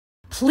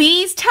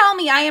Please tell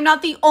me I am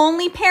not the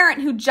only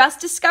parent who just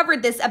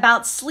discovered this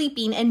about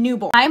sleeping and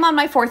newborn. I am on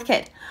my fourth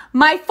kid.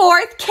 My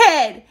fourth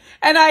kid!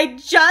 And I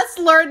just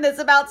learned this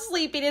about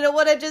sleeping, and it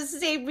would have just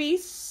saved me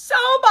so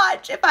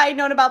much if I had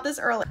known about this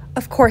earlier.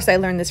 Of course, I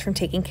learned this from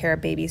taking care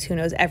of babies who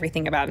knows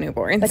everything about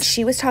newborns. But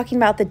she was talking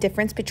about the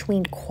difference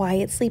between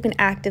quiet sleep and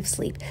active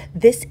sleep.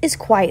 This is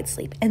quiet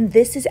sleep, and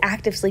this is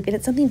active sleep, and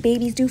it's something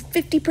babies do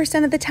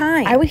 50% of the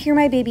time. I would hear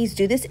my babies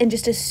do this and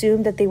just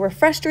assume that they were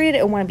frustrated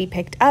and want to be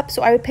picked up,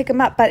 so I would pick them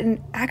up. But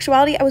in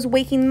actuality, I was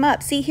waking them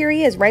up. See, here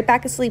he is, right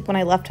back asleep when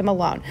I left him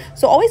alone.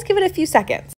 So always give it a few seconds.